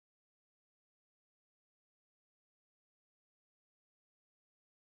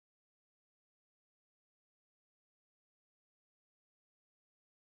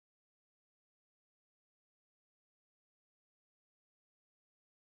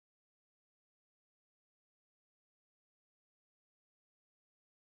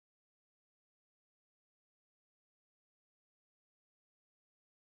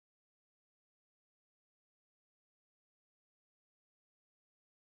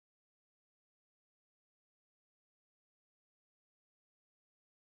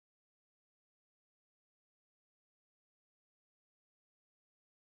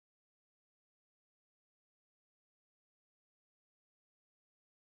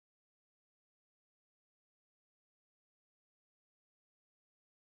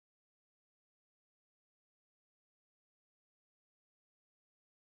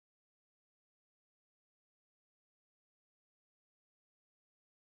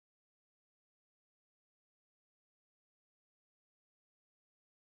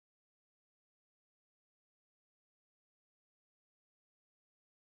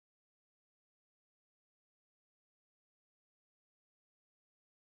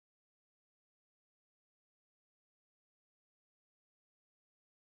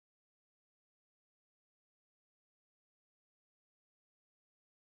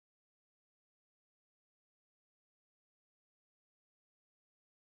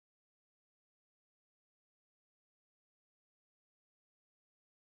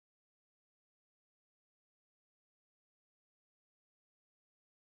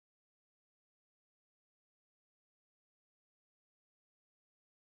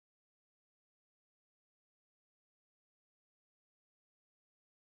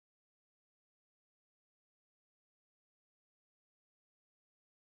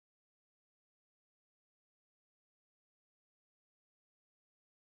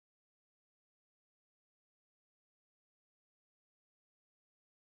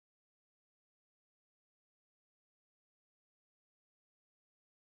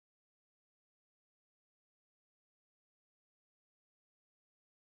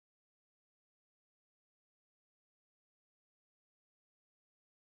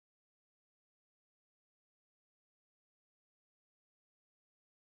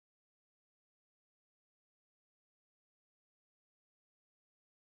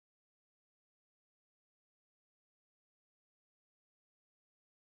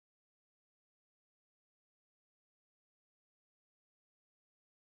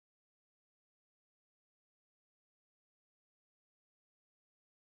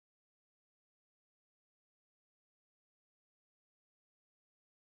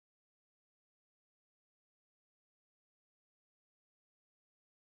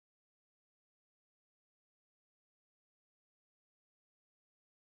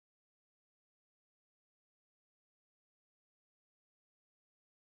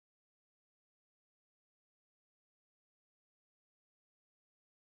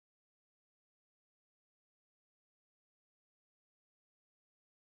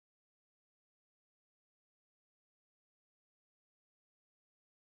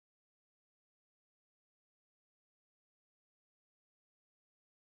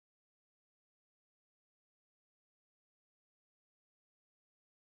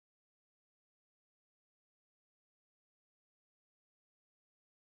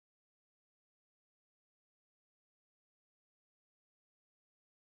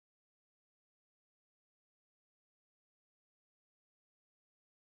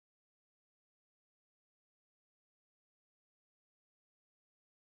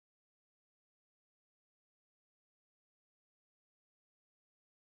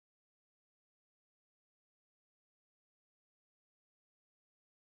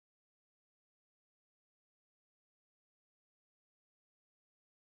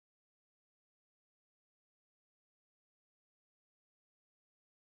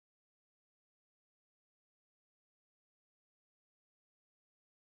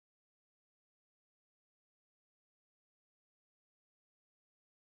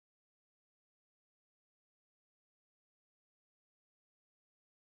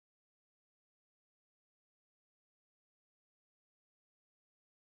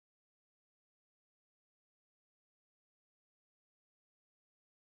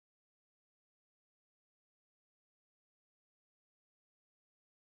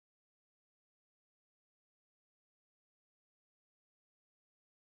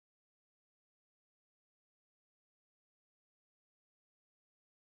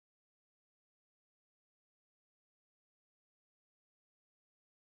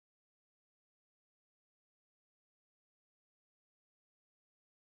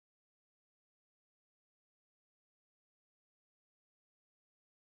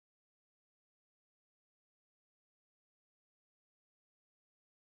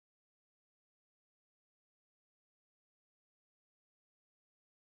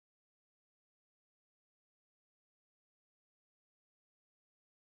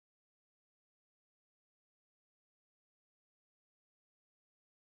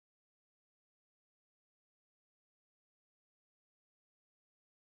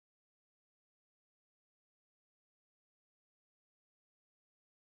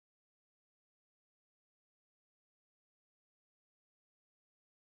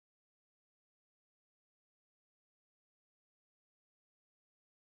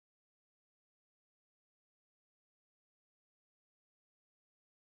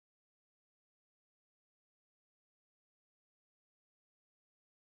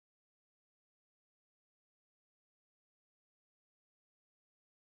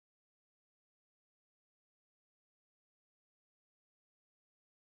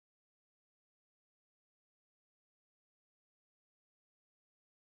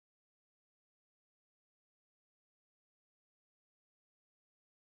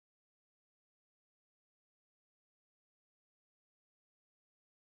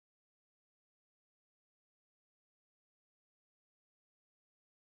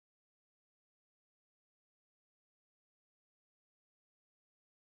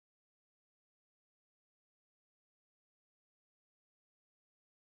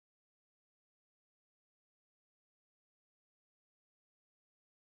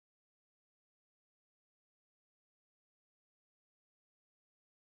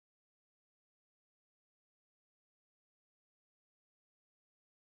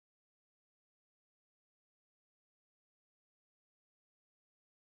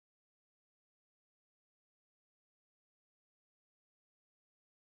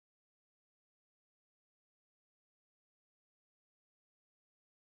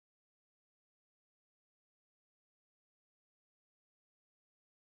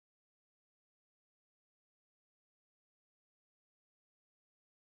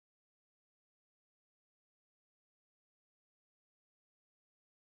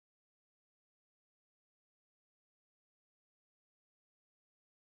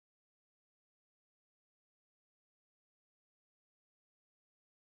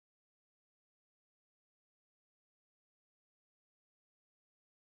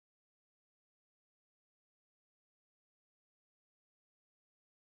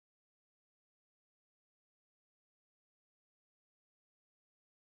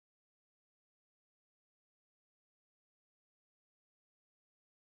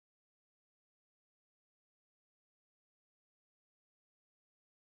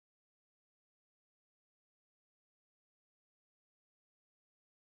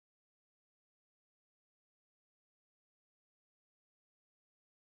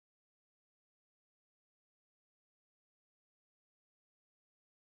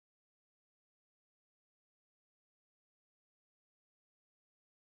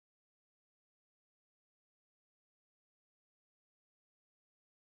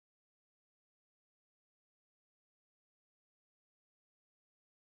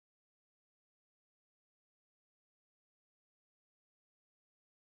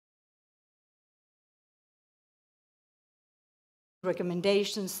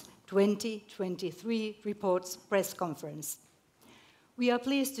Recommendations 2023 Reports Press Conference. We are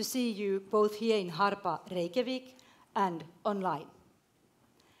pleased to see you both here in Harpa, Reykjavik, and online.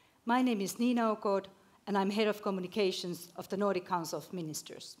 My name is Nina Okod, and I'm Head of Communications of the Nordic Council of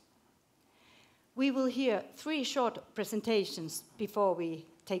Ministers. We will hear 3 short presentations before we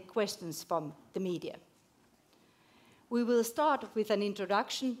take questions from the media. We will start with an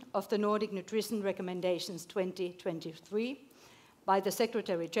introduction of the Nordic Nutrition Recommendations 2023 by the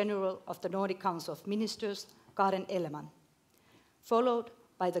Secretary General of the Nordic Council of Ministers, Karen Ellemann, followed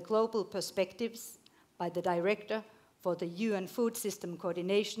by the Global Perspectives by the Director for the UN Food System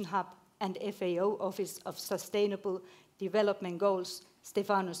Coordination Hub and FAO Office of Sustainable Development Goals,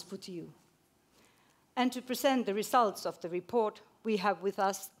 Stefanos Fotiou. And to present the results of the report, we have with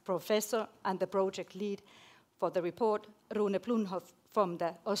us Professor and the Project Lead for the report, Rune Blomhoff from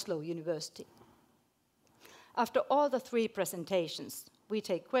the Oslo University. After all the 3 presentations, we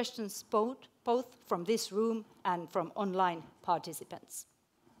take questions both from this room and from online participants.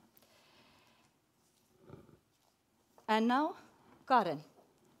 And now, Karen,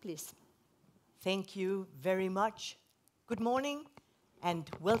 please. Thank you very much. Good morning and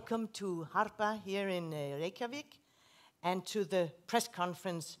welcome to Harpa here in Reykjavik and to the press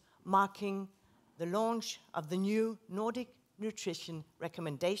conference marking the launch of the new Nordic Nutrition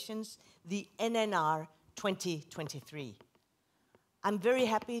Recommendations, the NNR 2023. I'm very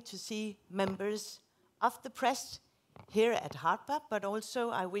happy to see members of the press here at Harpa, but also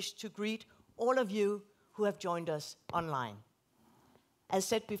I wish to greet all of you who have joined us online. As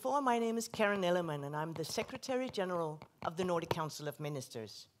said before, my name is Karen Ellemann, and I'm the Secretary General of the Nordic Council of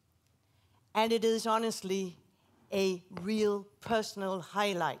Ministers. And it is honestly a real personal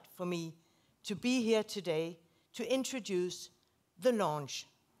highlight for me to be here today to introduce the launch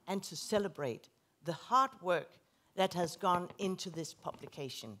and to celebrate the hard work that has gone into this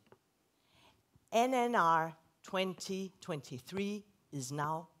publication. NNR 2023 is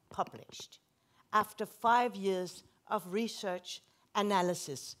now published after 5 years of research,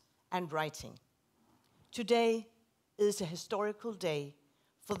 analysis, and writing. Today is a historical day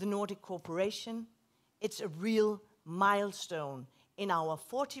for the Nordic cooperation. It's a real milestone in our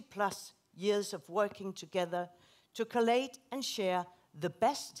 40+ years of working together to collate and share the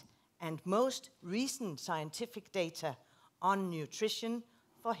best and most recent scientific data on nutrition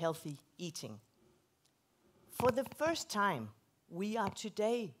for healthy eating. For the first time, we are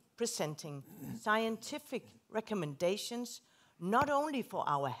today presenting scientific recommendations not only for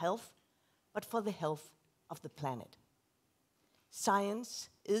our health, but for the health of the planet. Science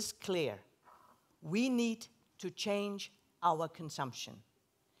is clear. We need to change our consumption.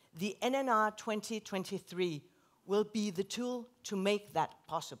 The NNR 2023 will be the tool to make that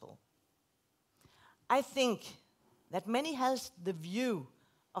possible. I think that many has the view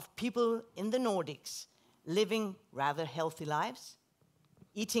of people in the Nordics living rather healthy lives,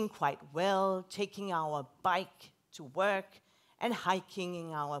 eating quite well, taking our bike to work, and hiking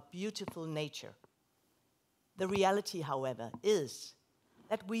in our beautiful nature. The reality, however, is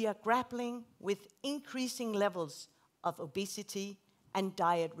that we are grappling with increasing levels of obesity and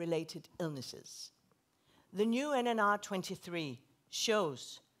diet-related illnesses. The new NNR 23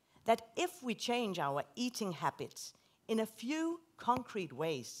 shows that if we change our eating habits in a few concrete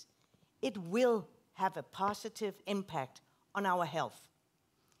ways, it will have a positive impact on our health.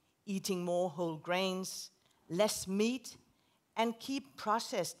 Eating more whole grains, less meat, and keep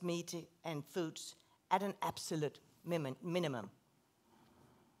processed meat and foods at an absolute minimum.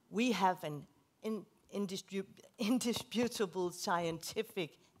 We have an indisputable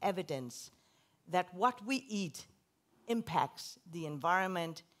scientific evidence that what we eat impacts the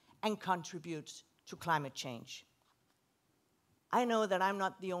environment and contributes to climate change. I know that I'm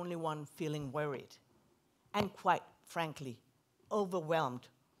not the only one feeling worried and quite frankly overwhelmed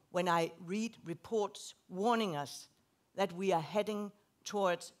when I read reports warning us that we are heading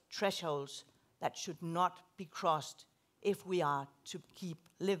towards thresholds that should not be crossed if we are to keep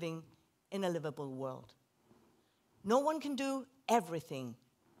living in a livable world. No one can do everything,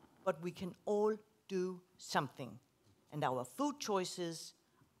 but we can all do something, and our food choices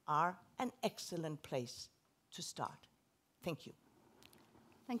are an excellent place to start. Thank you.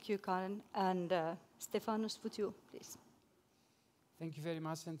 Thank you, Karen. And Stefanos Fotiou, please. Thank you very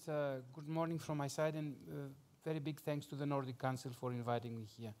much, and good morning from my side, and very big thanks to the Nordic Council for inviting me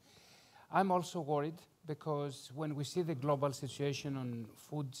here. I'm also worried because when we see the global situation on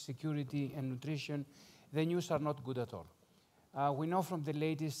food security and nutrition, the news are not good at all. We know from the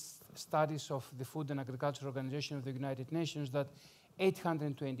latest studies of the Food and Agriculture Organization of the United Nations that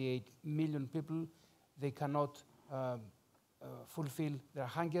 828 million people, they cannot fulfill their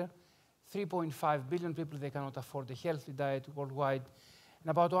hunger. 3.5 billion people, they cannot afford a healthy diet worldwide. And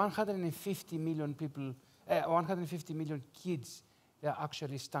about 150 million people, 150 million kids, they are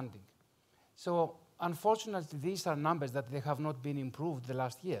actually standing. So unfortunately, these are numbers that they have not been improved the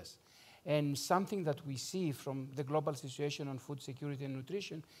last years. And something that we see from the global situation on food security and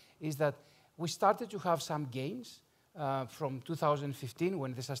nutrition is that we started to have some gains from 2015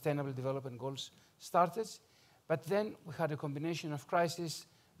 when the Sustainable Development Goals started. But then we had a combination of crises,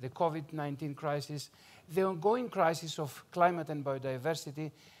 the COVID-19 crisis, the ongoing crisis of climate and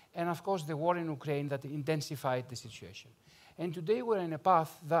biodiversity, and of course the war in Ukraine that intensified the situation. And today we're in a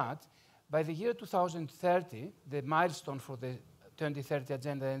path that by the year 2030, the milestone for the 2030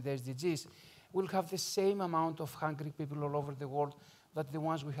 Agenda and the SDGs, will have the same amount of hungry people all over the world that the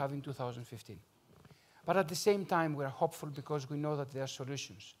ones we have in 2015. But at the same time, we are hopeful because we know that there are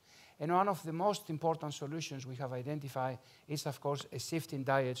solutions. And one of the most important solutions we have identified is, of course, a shift in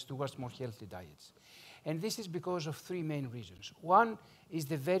diets towards more healthy diets. And this is because of three main reasons. One is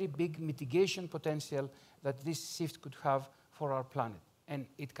the very big mitigation potential that this shift could have for our planet. And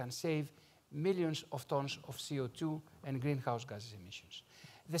it can save millions of tons of CO2 and greenhouse gases emissions.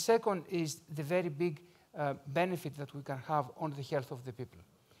 The second is the very big benefit that we can have on the health of the people.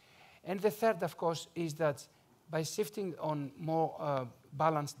 And the third, of course, is that by shifting on more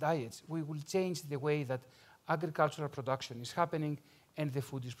balanced diets, we will change the way that agricultural production is happening and the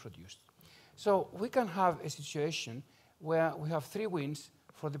food is produced. So we can have a situation where we have three wins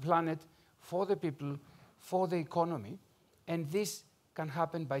for the planet, for the people, for the economy, and this can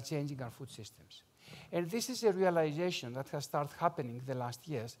happen by changing our food systems. And this is a realization that has started happening the last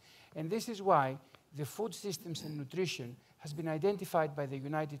years, and this is why the food systems and nutrition has been identified by the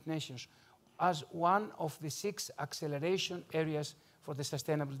United Nations as one of the 6 acceleration areas for the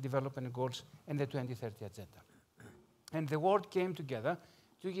Sustainable Development Goals and the 2030 Agenda. And the world came together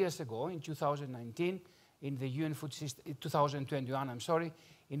 2 years ago in 2019 in the UN Food System, 2021, I'm sorry,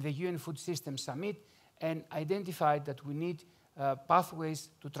 in the UN Food System Summit, and identified that we need pathways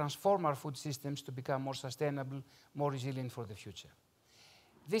to transform our food systems to become more sustainable, more resilient for the future.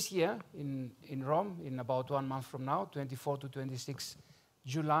 This year in Rome, in about 1 month from now, 24 to 26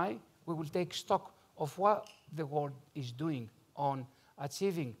 July, we will take stock of what the world is doing on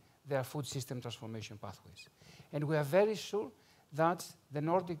achieving their food system transformation pathways. And we are very sure that the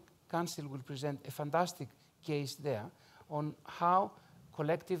Nordic Council will present a fantastic case there on how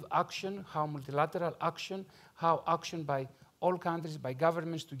collective action, how multilateral action, how action by all countries, by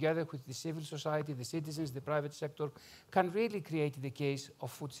governments, together with the civil society, the citizens, the private sector, can really create the case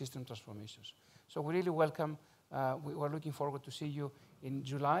of food system transformations. So we really welcome, we're looking forward to see you in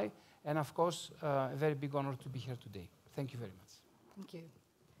July, and of course, a very big honor to be here today. Thank you very much. Thank you.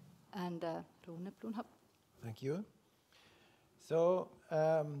 And Rune Blomhoff. Thank you. So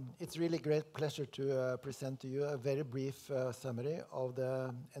it's really great pleasure to present to you a very brief summary of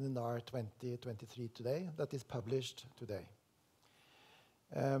the NNR 2023 today that is published today.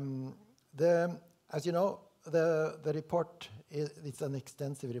 As you know, the report it's an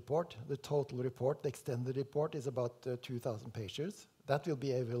extensive report. The total report, the extended report, is about 2,000 pages. That will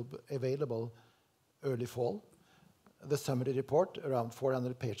be available early fall. The summary report, around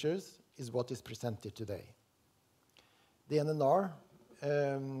 400 pages, is what is presented today. The NNR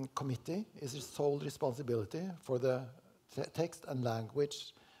committee is the sole responsibility for the text and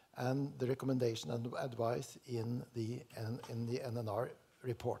language and the recommendation and advice in the NNR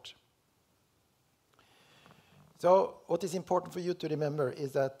report. So what is important for you to remember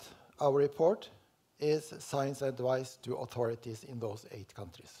is that our report is science advice to authorities in those 8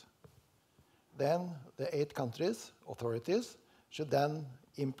 countries. Then the 8 countries, authorities, should then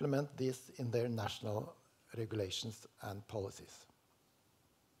implement this in their national regulations and policies.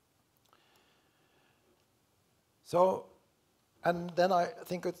 So, and then I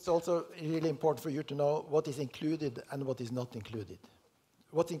think it's also really important for you to know what is included and what is not included.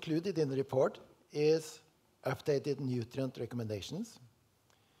 What's included in the report is updated nutrient recommendations.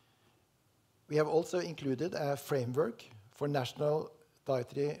 We have also included a framework for national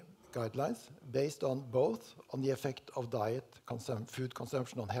dietary guidelines based on both on the effect of food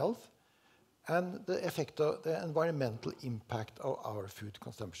consumption on health and the effect of the environmental impact of our food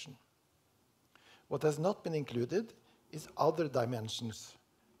consumption. What has not been included is other dimensions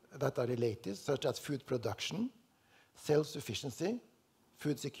that are related, such as food production, self-sufficiency,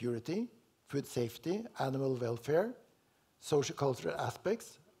 food security, food safety, animal welfare, socio-cultural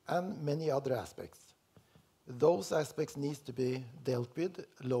aspects, and many other aspects. Those aspects need to be dealt with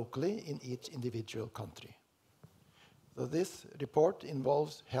locally in each individual country. So this report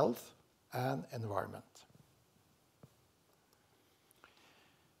involves health and environment.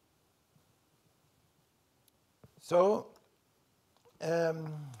 So,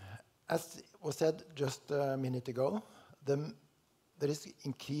 as was said just a minute ago, there is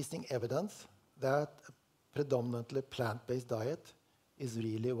increasing evidence that a predominantly plant-based diet is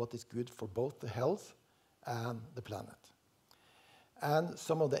really what is good for both the health and the planet. And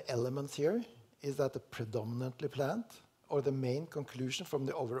some of the elements here is that a predominantly plant, or the main conclusion from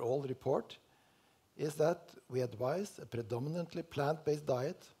the overall report, is that we advise a predominantly plant-based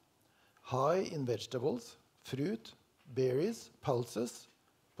diet, high in vegetables, fruit, berries, pulses,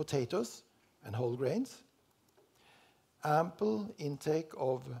 potatoes, and whole grains, ample intake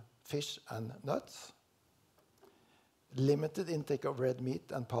of fish and nuts, limited intake of red meat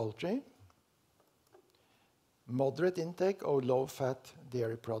and poultry, moderate intake of low-fat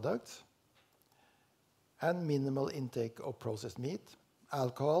dairy products, and minimal intake of processed meat,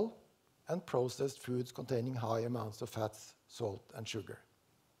 alcohol, and processed foods containing high amounts of fats, salt, and sugar.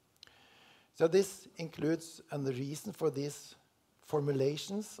 So this includes, and the reason for these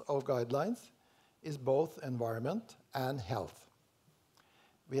formulations of guidelines is both environment and health.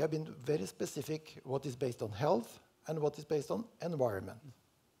 We have been very specific what is based on health and what is based on environment.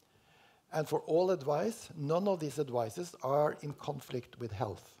 And for all advice, none of these advices are in conflict with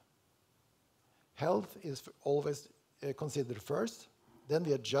health. Health is always considered first, then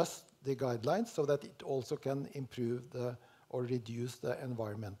we adjust the guidelines so that it also can improve or reduce the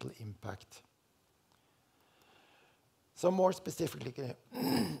environmental impact. So more specifically,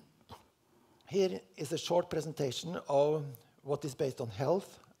 here is a short presentation of what is based on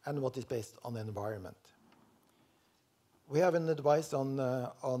health and what is based on environment. We have an advice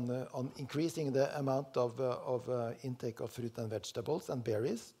on increasing the amount of intake of fruit and vegetables and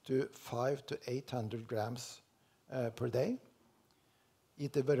berries to 500 to 800 grams per day.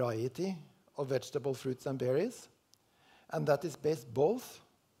 Eat a variety of vegetable fruits and berries, and that is based both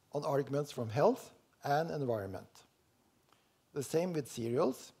on arguments from health and environment. The same with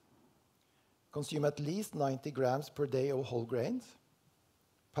cereals. Consume at least 90 grams per day of whole grains.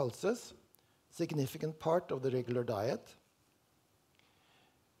 Pulses, significant part of the regular diet.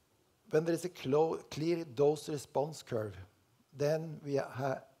 When there is a clear dose-response curve, then we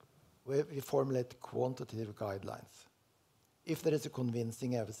formulate quantitative guidelines. If there is a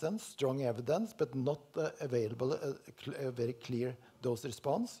convincing evidence, strong evidence, but not available a very clear dose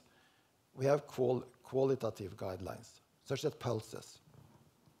response, we have qualitative guidelines, such as pulses.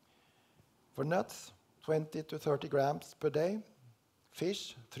 For nuts, 20 to 30 grams per day.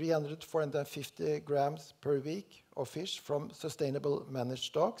 Fish, 300 to 450 grams per week of fish from sustainable managed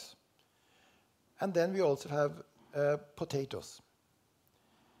stocks. And then we also have potatoes.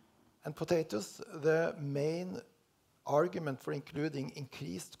 And potatoes, the main argument for including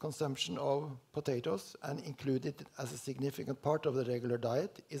increased consumption of potatoes and include it as a significant part of the regular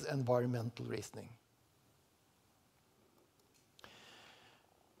diet is environmental reasoning.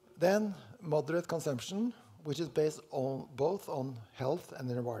 Then moderate consumption, which is based on both on health and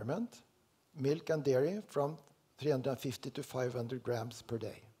environment, milk and dairy from 350 to 500 grams per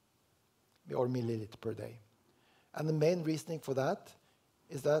day, or milliliter per day. And the main reasoning for that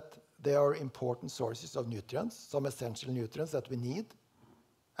is that they are important sources of nutrients, some essential nutrients that we need,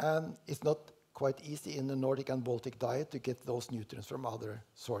 and it's not quite easy in the Nordic and Baltic diet to get those nutrients from other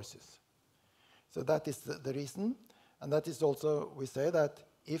sources. So that is the reason, and that is also, we say that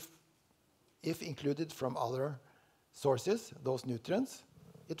if included from other sources, those nutrients,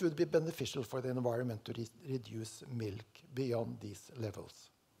 it would be beneficial for the environment to reduce milk beyond these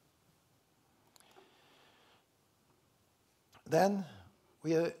levels. Then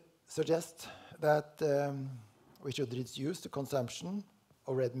we suggest that we should reduce the consumption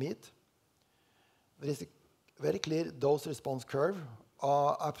of red meat. There is a very clear dose-response curve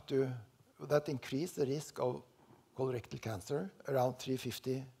up to that increase the risk of colorectal cancer around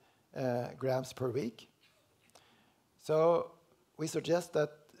 350 grams per week. So we suggest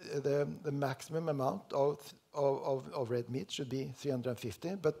that the maximum amount of red meat should be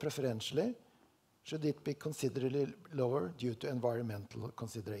 350, but preferentially should it be considerably lower due to environmental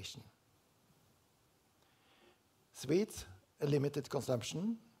consideration. Sweets, a limited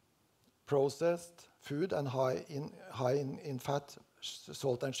consumption. Processed food and high in fat,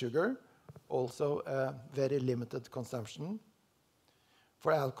 salt, and sugar, also a very limited consumption.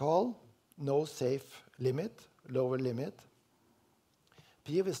 For alcohol, no safe limit, lower limit.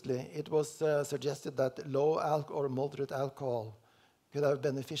 Previously, it was suggested that low or moderate alcohol could have a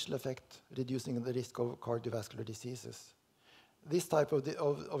beneficial effect, reducing the risk of cardiovascular diseases. This type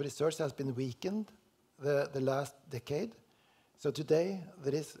of research has been weakened the last decade. So today,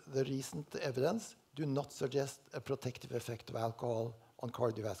 the recent evidence do not suggest a protective effect of alcohol on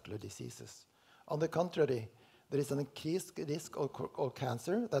cardiovascular diseases. On the contrary, there is an increased risk of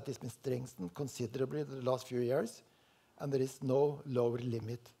cancer that has been strengthened considerably in the last few years, and there is no lower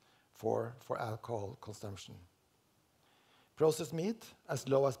limit for alcohol consumption. Processed meat, as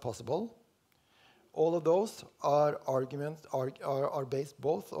low as possible. All of those are arguments are based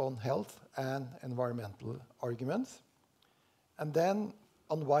both on health and environmental arguments. And then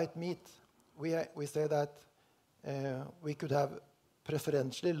on white meat, we say that we could have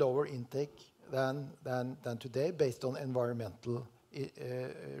preferentially lower intake than today based on environmental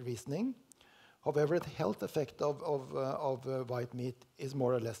reasoning. However, the health effect of white meat is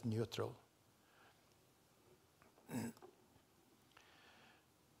more or less neutral.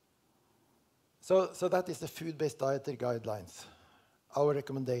 So that is the food-based dietary guidelines, our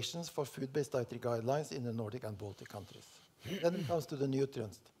recommendations for food-based dietary guidelines in the Nordic and Baltic countries. Then it comes to the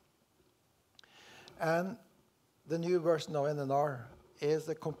nutrients. And the new version of NNR is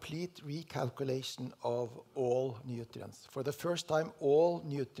a complete recalculation of all nutrients. For the first time, all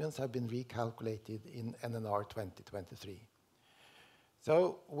nutrients have been recalculated in NNR 2023.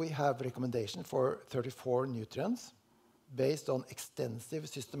 So we have recommendations for 34 nutrients based on extensive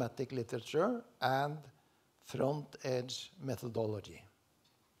systematic literature and front-edge methodology.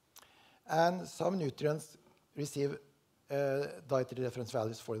 And some nutrients receive dietary reference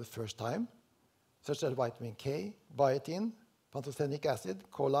values for the first time, such as vitamin K, biotin, pantothenic acid,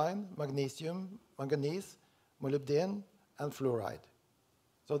 choline, magnesium, manganese, molybdenum, and fluoride.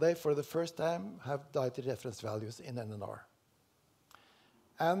 So they, for the first time, have dietary reference values in NNR.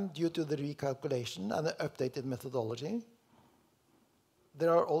 And due to the recalculation and the updated methodology,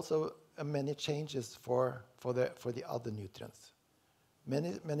 there are also many changes for the other nutrients.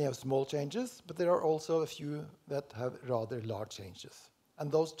 Many have small changes, but there are also a few that have rather large changes. And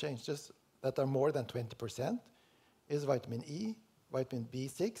those changes that are more than 20% is vitamin E, vitamin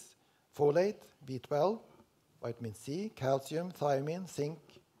B6, folate, B12, vitamin C, calcium, thiamine, zinc,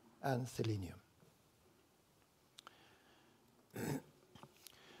 and selenium.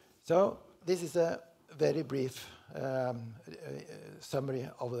 So this is a very brief summary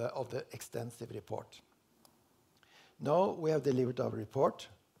of the extensive report. Now we have delivered our report,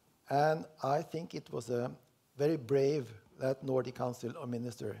 and I think it was very brave that Nordic Council of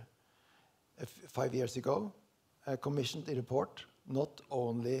Ministers 5 years ago commissioned a report not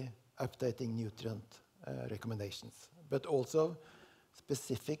only updating nutrient recommendations, but also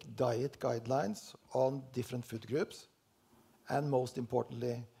specific diet guidelines on different food groups, and most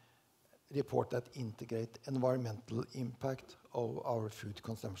importantly, report that integrate environmental impact of our food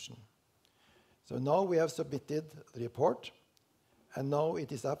consumption. So now we have submitted the report, and now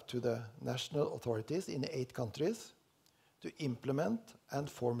it is up to the national authorities in 8 countries to implement and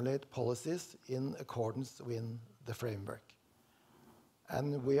formulate policies in accordance with the framework.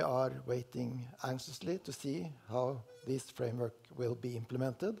 And we are waiting anxiously to see how this framework will be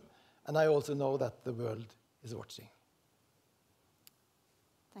implemented. And I also know that the world is watching.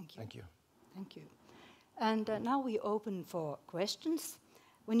 Thank you. Thank you. Thank you. And now we open for questions.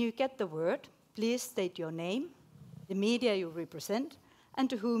 When you get the word, please state your name, the media you represent, and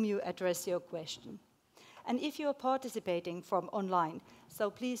to whom you address your question. And if you are participating from online, so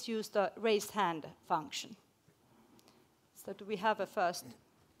please use the raise hand function. So do we have a first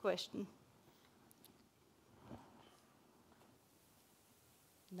question?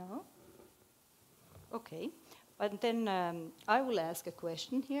 No? Okay. But then I will ask a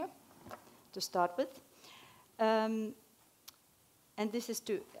question here to start with. And this is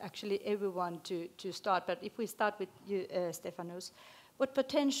to actually everyone to start. But if we start with you, Stefanos, what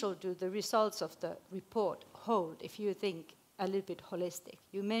potential do the results of the report hold if you think a little bit holistic?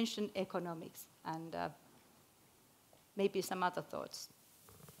 You mentioned economics and maybe some other thoughts.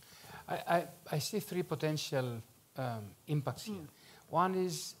 I see 3 potential impacts here. One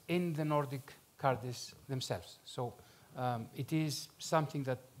is in the Nordic countries themselves. So it is something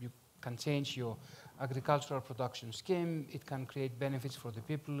that you can change your agricultural production scheme, it can create benefits for the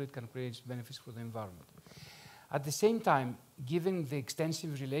people, it can create benefits for the environment. At the same time, given the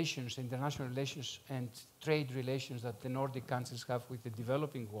extensive relations, international relations and trade relations that the Nordic countries have with the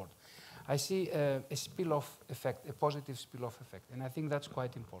developing world, I see a spill-off effect, a positive spill-off effect, and I think that's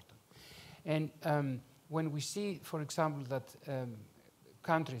quite important. And when we see, for example, that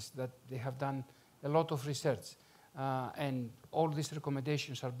countries that they have done a lot of research, and all these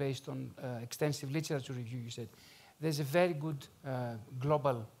recommendations are based on extensive literature review, you said, there's a very good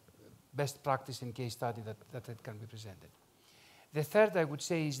global best practice and case study that can be presented. The third I would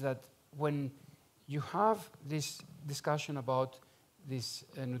say is that when you have this discussion about these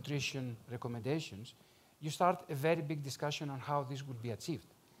nutrition recommendations, you start a very big discussion on how this would be achieved.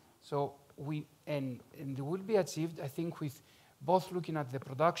 So and it will be achieved, I think, with both looking at the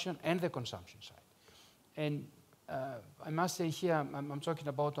production and the consumption side. And I must say here, I'm talking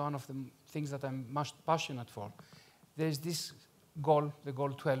about one of the things that I'm most passionate for. There's this goal, the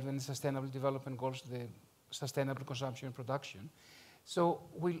goal 12, and the Sustainable Development Goals, the sustainable consumption and production. So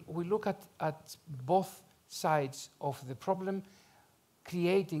we look at both sides of the problem,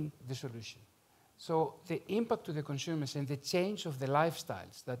 creating the solution. So the impact to the consumers and the change of the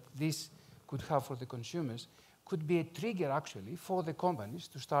lifestyles that this could have for the consumers could be a trigger, actually, for the companies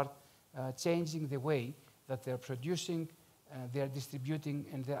to start changing the way that they're producing, they're distributing,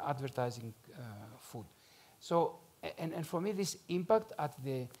 and they're advertising food. So, and for me, this impact at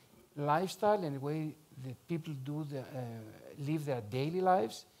the lifestyle and the way that people live their daily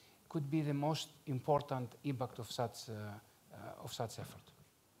lives could be the most important impact of such effort.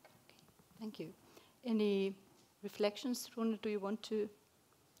 Okay, thank you. Any reflections, Rune? Do you want to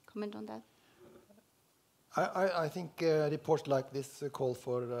comment on that? I think reports like this call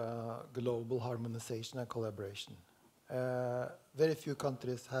for global harmonization and collaboration. Very few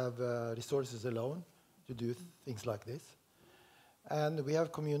countries have resources alone to do things like this. And we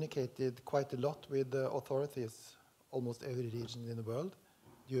have communicated quite a lot with the authorities, almost every region in the world,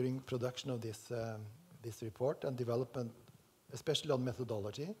 during production of this report and development, especially on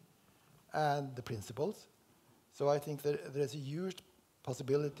methodology and the principles. So I think there's a huge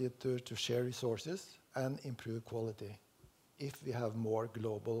possibility to share resources and improve quality if we have more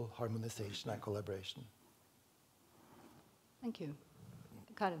global harmonization and collaboration. Thank you.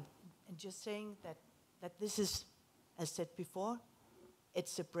 Karen. And just saying that this is, as said before,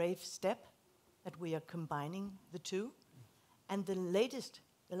 it's a brave step that we are combining the two. And the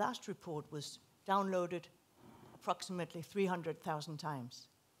last report was downloaded approximately 300,000 times.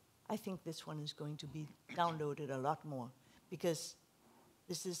 I think this one is going to be downloaded a lot more, because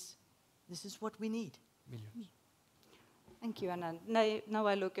this is what we need. Millions. Thank you, Anna. Now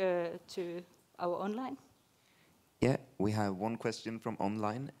I look to our online. Yeah, we have one question from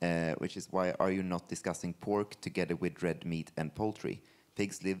online, which is, why are you not discussing pork together with red meat and poultry?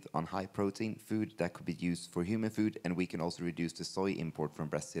 Pigs live on high-protein food that could be used for human food, and we can also reduce the soy import from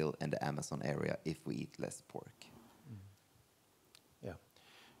Brazil and the Amazon area if we eat less pork. Yeah.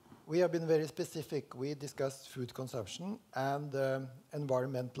 We have been very specific. We discussed food consumption and the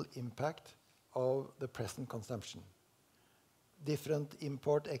environmental impact of the present consumption. Different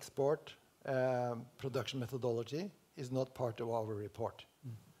import-export production methodology is not part of our report.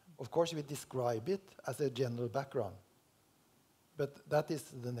 Of course, we describe it as a general background, but that is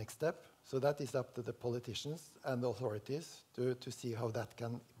the next step. So that is up to the politicians and the authorities to see how that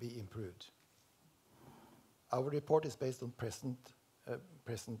can be improved. Our report is based on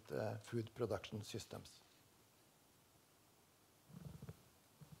present food production systems.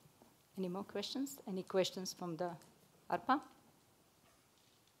 Any more questions? Any questions from the ARPA?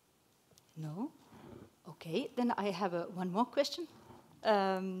 No? Okay, then I have one more question.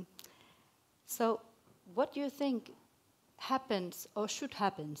 So what do you think happens or should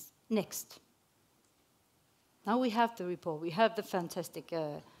happen next? Now we have the report, we have the fantastic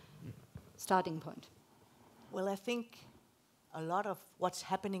starting point. Well, I think a lot of what's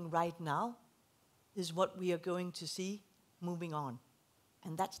happening right now is what we are going to see moving on.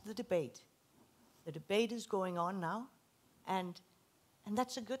 And that's the debate. The debate is going on now, and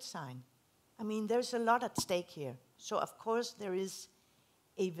that's a good sign. I mean, there's a lot at stake here. So, of course, there is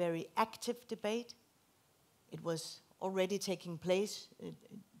a very active debate. It was already taking place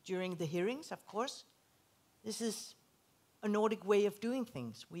during the hearings, of course. This is a Nordic way of doing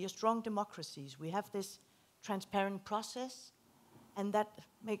things. We are strong democracies. We have this transparent process, and that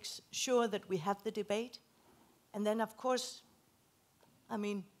makes sure that we have the debate. And then, of course, I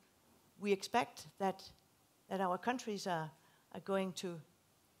mean, we expect that our countries are going to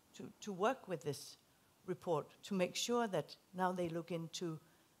work with this report to make sure that now they look into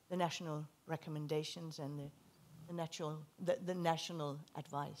the national recommendations and the national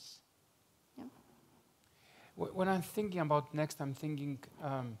advice. Yeah. When I'm thinking about next, I'm thinking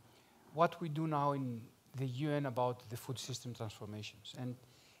what we do now in the UN about the food system transformations. And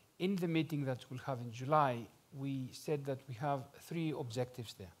in the meeting that we'll have in July, we said that we have 3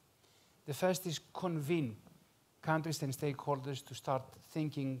 objectives there. The first is convene countries and stakeholders to start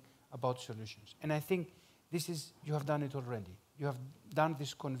thinking about solutions. And I think you have done it already. You have done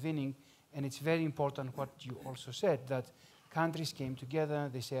this convening, and it's very important what you also said, that countries came together,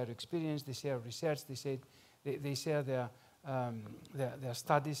 they share experience, they share research, they share their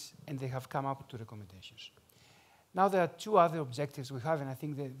studies, and they have come up to recommendations. Now there are 2 other objectives we have, and I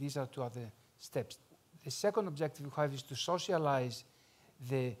think that these are 2 other steps. The second objective we have is to socialize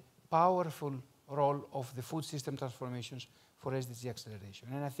the powerful role of the food system transformations for SDG acceleration.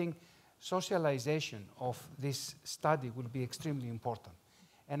 And I think socialization of this study will be extremely important.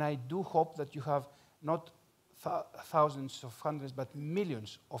 And I do hope that you have not thousands of hundreds, but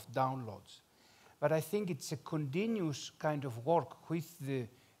millions of downloads. But I think it's a continuous kind of work with the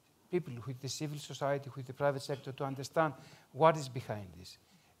people, with the civil society, with the private sector to understand what is behind this.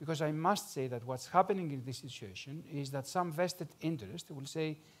 Because I must say that what's happening in this situation is that some vested interest will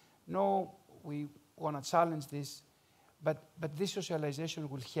say, no, we want to challenge this, but this socialization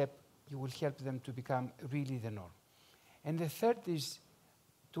will help, you will help them to become really the norm. And the third is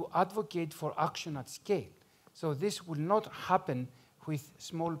to advocate for action at scale. So this will not happen with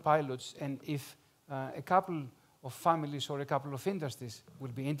small pilots, and if a couple of families or a couple of industries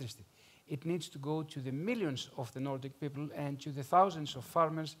will be interested. It needs to go to the millions of the Nordic people and to the thousands of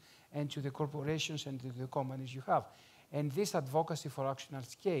farmers and to the corporations and to the companies you have. And this advocacy for action at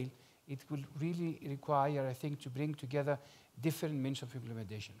scale, it will really require, I think, to bring together different means of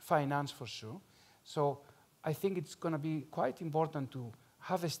implementation. Finance for sure. So I think it's going to be quite important to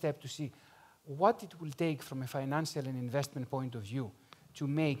have a step to see what it will take from a financial and investment point of view to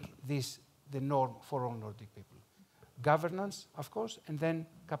make this the norm for all Nordic people. Governance, of course, and then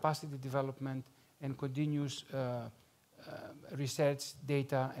capacity development and continuous research,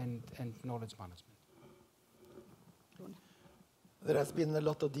 data, and knowledge management. There has been a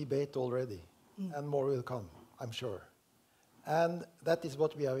lot of debate already, and more will come, I'm sure. And that is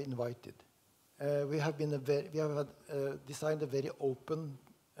what we have invited. We have designed a very open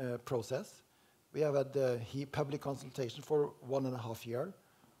process. We have had public consultation for 1.5 years,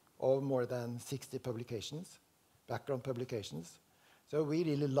 of more than 60 publications, background publications. So we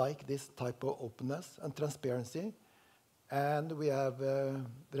really like this type of openness and transparency. And we have,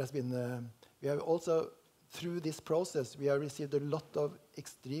 we have also, through this process, we have received a lot of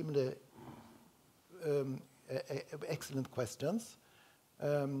extremely excellent questions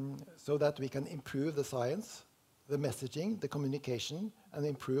so that we can improve the science, the messaging, the communication, and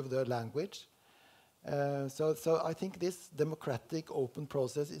improve the language. So I think this democratic, open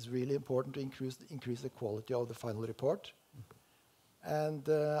process is really important to increase the quality of the final report. And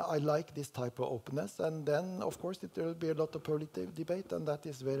I like this type of openness. And then, of course, there will be a lot of political debate, and that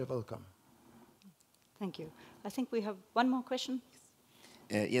is very welcome. Thank you. I think we have one more question.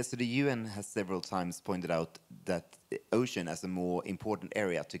 Yes, so the UN has several times pointed out that the ocean as a more important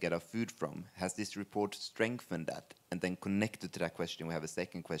area to get our food from. Has this report strengthened that? And then connected to that question, we have a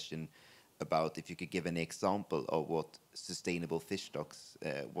second question about if you could give an example of what sustainable fish stocks,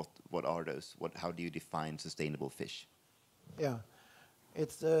 what are those? How do you define sustainable fish? Yeah,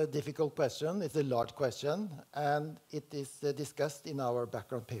 it's a difficult question. It's a large question, and it is discussed in our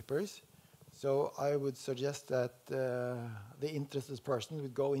background papers. So I would suggest that the interested person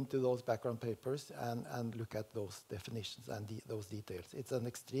would go into those background papers and look at those definitions and those details. It's an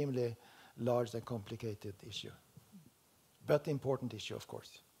extremely large and complicated issue, but important issue, of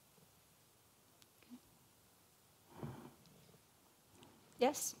course.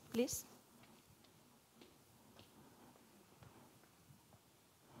 Yes, please.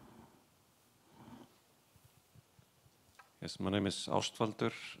 Yes, my name is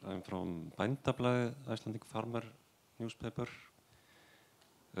Ástvaldur. I'm from Bændablaðið, Icelandic farmer newspaper.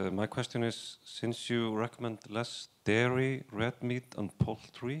 My question is, since you recommend less dairy, red meat and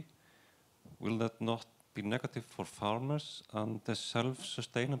poultry, will that not be negative for farmers and the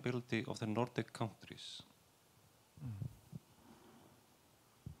self-sustainability of the Nordic countries?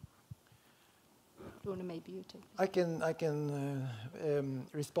 Rune, maybe you take this. I can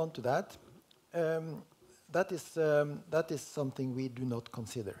respond to that. That is something we do not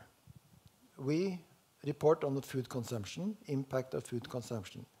consider. We report on the food consumption, impact of food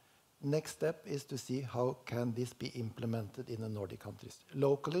consumption. Next step is to see how can this be implemented in the Nordic countries,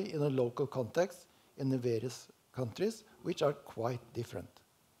 locally, in a local context, in the various countries, which are quite different.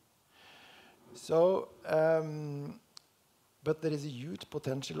 So, but there is a huge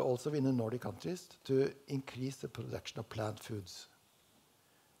potential also in the Nordic countries to increase the production of plant foods.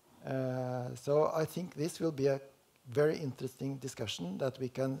 So I think this will be a very interesting discussion that we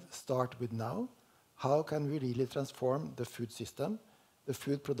can start with now. How can we really transform the food system, the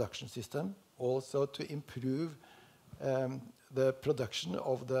food production system, also to improve the production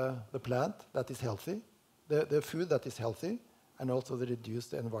of the plant that is healthy, the food that is healthy, and also the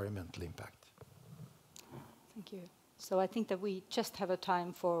reduced environmental impact. Thank you. So I think that we just have a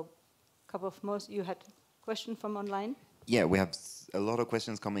time for a couple of more. You had a question from online? Yeah, we have a lot of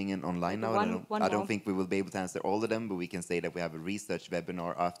questions coming in online now. I don't think we will be able to answer all of them, but we can say that we have a research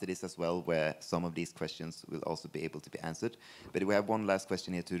webinar after this as well, where some of these questions will also be able to be answered. But we have one last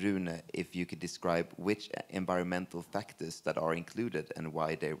question here to Rune, if you could describe which environmental factors that are included and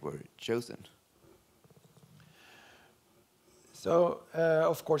why they were chosen. So,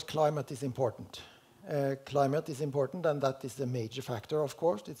 of course, climate is important. Climate is important, and that is a major factor, of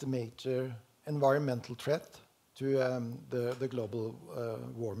course. It's a major environmental threat to the global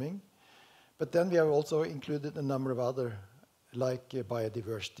warming. But then we have also included a number of other, like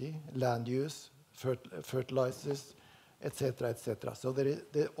biodiversity, land use, fertilizers, etc., etc. So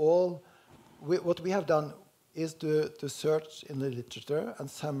what we have done is to search in the literature and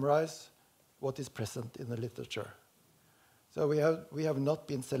summarize what is present in the literature. So we have not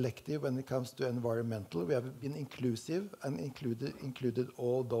been selective when it comes to environmental. We have been inclusive and included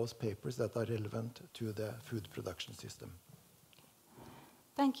all those papers that are relevant to the food production system.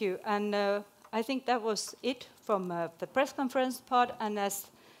 Thank you. And I think that was it from the press conference part. And as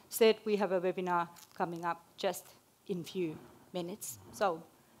said, we have a webinar coming up just in few minutes. So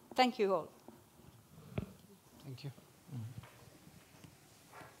thank you all.